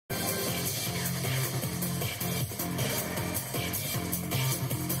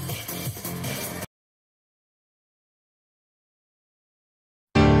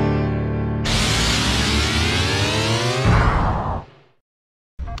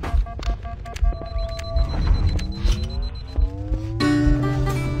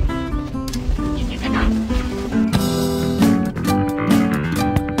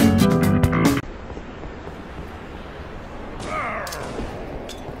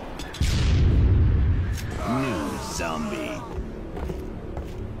zombie.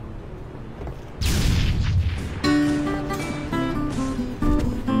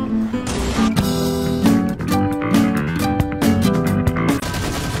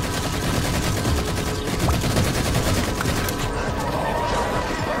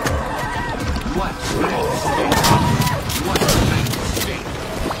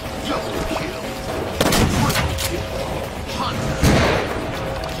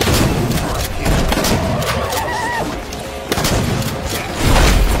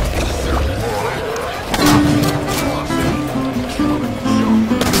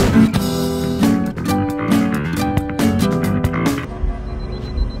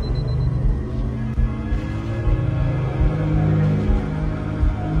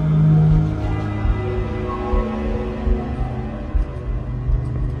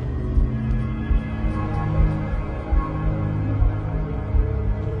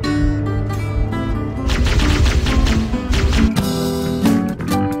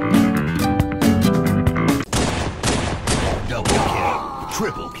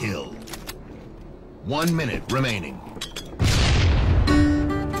 Triple kill. 1 minute remaining.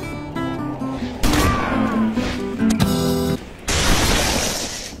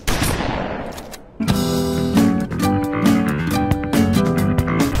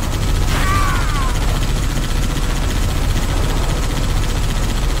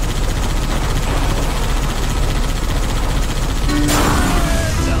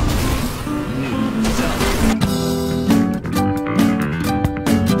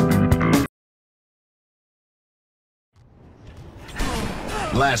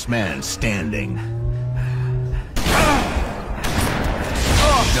 Last man standing.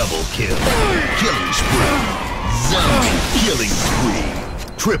 Double kill. Killing spree. Zombie killing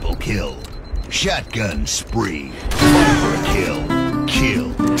spree. Triple kill. Shotgun spree. Overkill.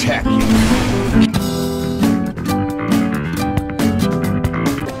 Kill-tacular.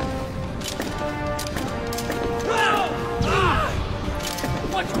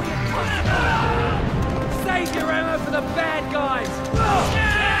 Save your ammo for the bad guys!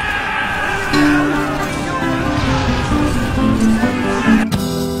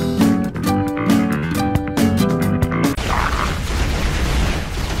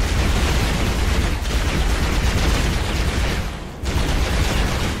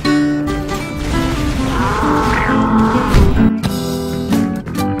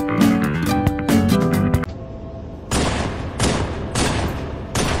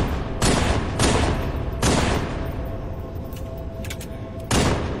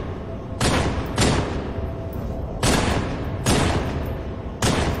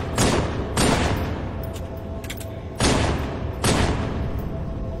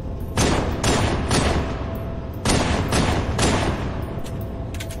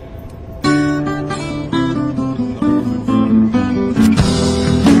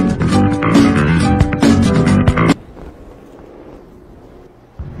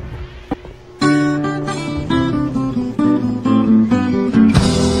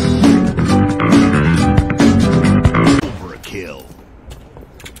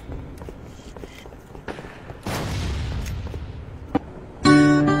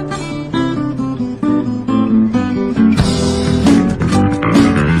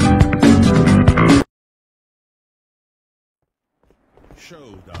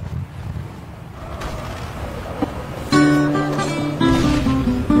 Showdown.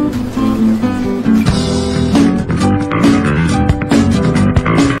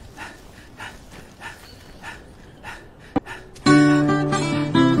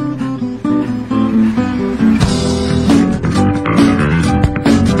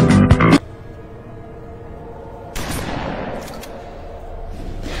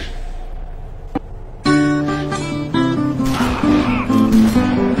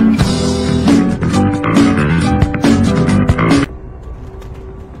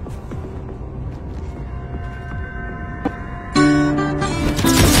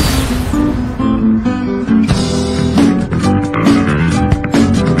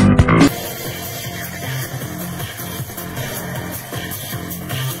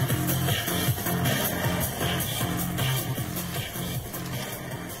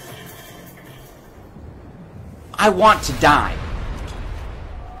 I want to die.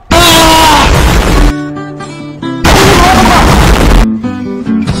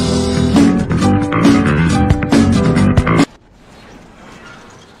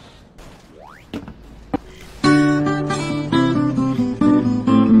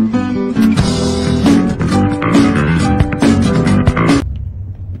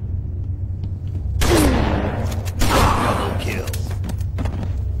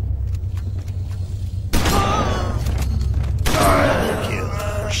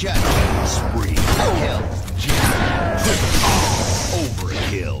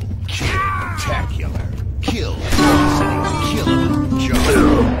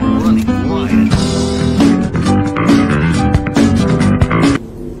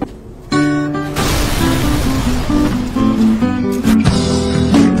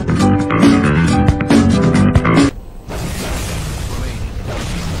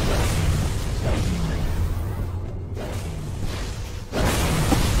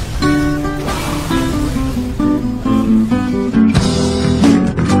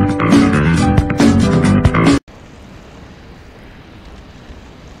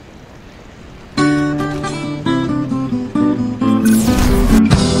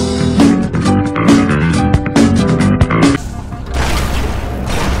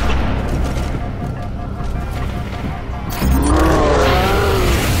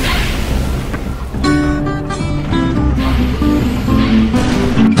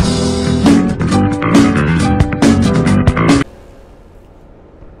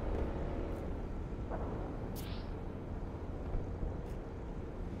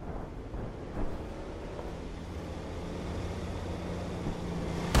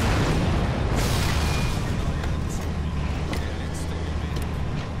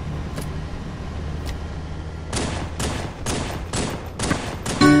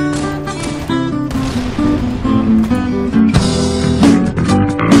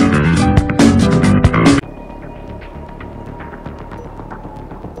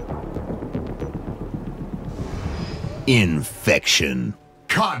 Infection.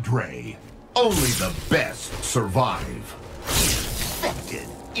 Cadre. Only the best survive. Infected.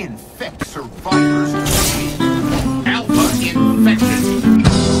 Infect survivors. Alpha infected.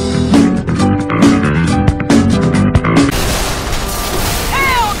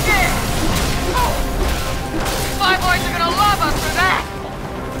 Hell yeah! Oh. My boys are gonna love us for that!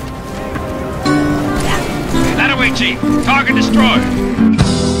 That away, Chief. Target destroyed.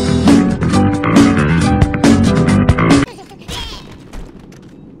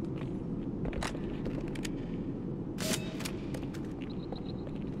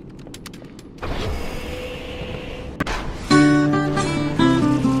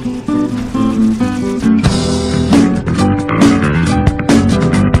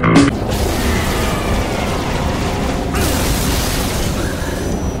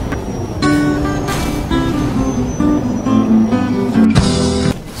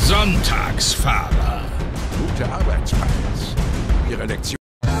 Sonntagsfahrer. Gute Arbeit, Spartans. Ihre Lektion.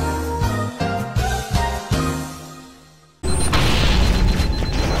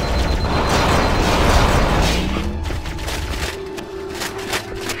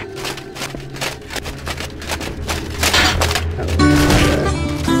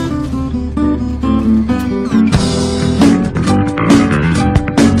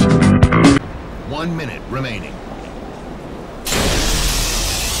 One minute remaining.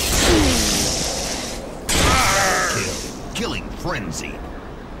 Killing frenzy.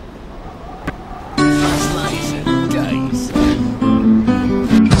 Slice and dice.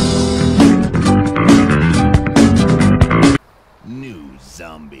 New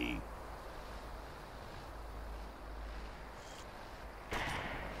zombie.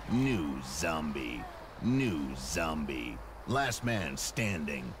 New zombie. New zombie. Last man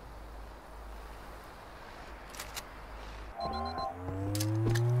standing.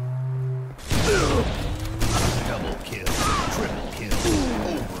 Double kill, triple kill,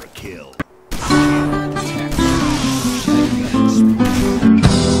 overkill. Attack. Shotgun spree.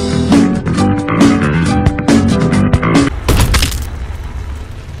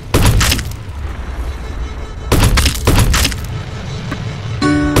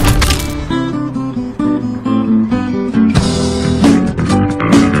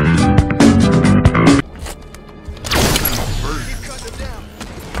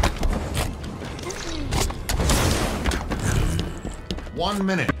 One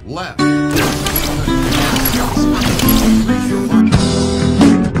minute left.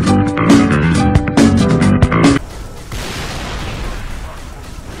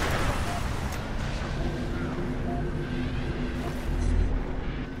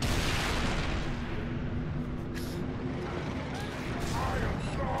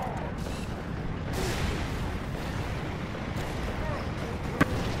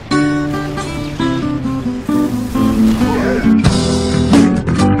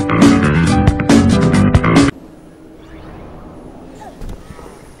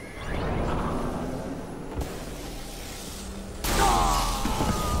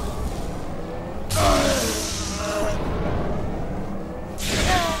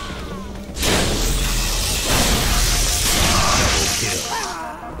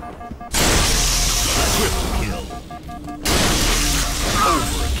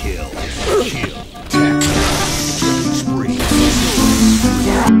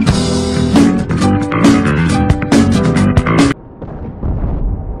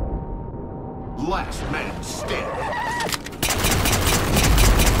 Last man standing.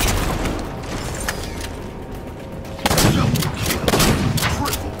 Double kill,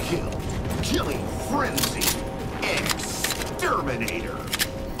 triple kill, killing frenzy, exterminator,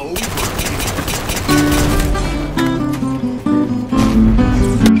 overkill.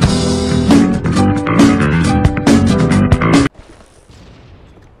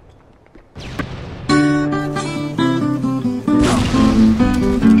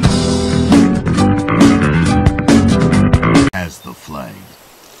 The flag.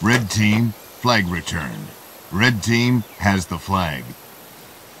 Red team, flag returned. Red team has the flag.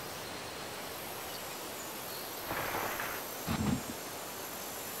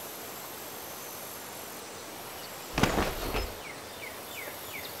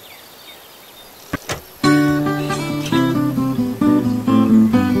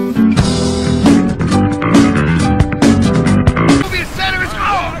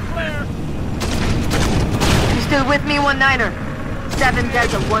 You still with me, 1-9er? 7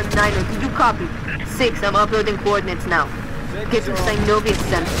 Delta 1-9er, did you copy? 6, I'm uploading coordinates now. Get to Synovia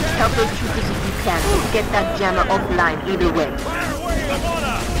Center. Help those troopers if you can. Get that jammer offline either way.